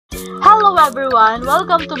everyone,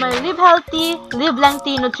 welcome to my Live Healthy, Live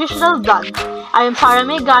Lengthy nutritional vlog. I am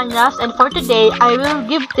Mae Ganias, and for today, I will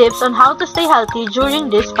give tips on how to stay healthy during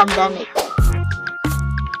this pandemic.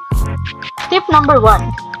 Tip number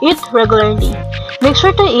 1. Eat regularly. Make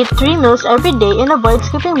sure to eat 3 meals every day and avoid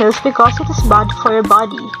skipping meals because it is bad for your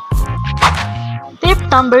body. Tip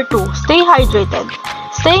number 2. Stay hydrated.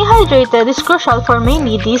 Staying hydrated is crucial for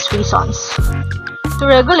mainly these reasons: to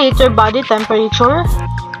regulate your body temperature,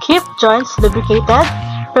 keep joints lubricated,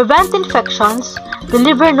 prevent infections,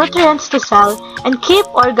 deliver nutrients to cell, and keep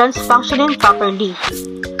organs functioning properly.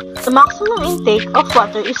 The maximum intake of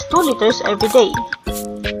water is 2 liters every day.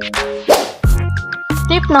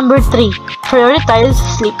 Tip number 3. Prioritize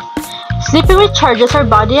sleep. Sleeping recharges our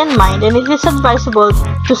body and mind, and it is advisable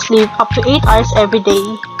to sleep up to 8 hours every day.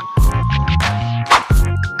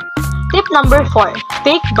 Tip number 4.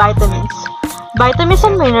 Take vitamins. Vitamins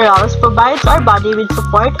and minerals provides our body with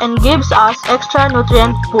support and gives us extra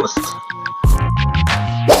nutrient boost.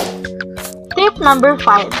 Tip number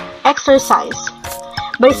 5. Exercise.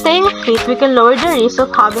 By staying fit, we can lower the risk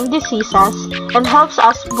of having diseases and helps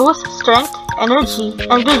us boost strength, energy,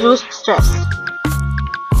 and reduce stress.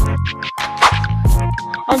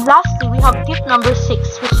 And lastly, we have tip number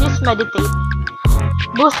 6, which is meditate.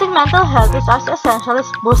 Boosting mental health is as essential as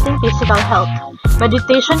boosting physical health.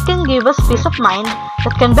 Meditation can give us peace of mind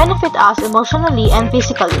that can benefit us emotionally and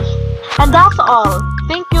physically. And that's all.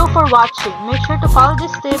 Thank you for watching. Make sure to follow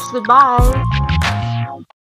these tips. Goodbye.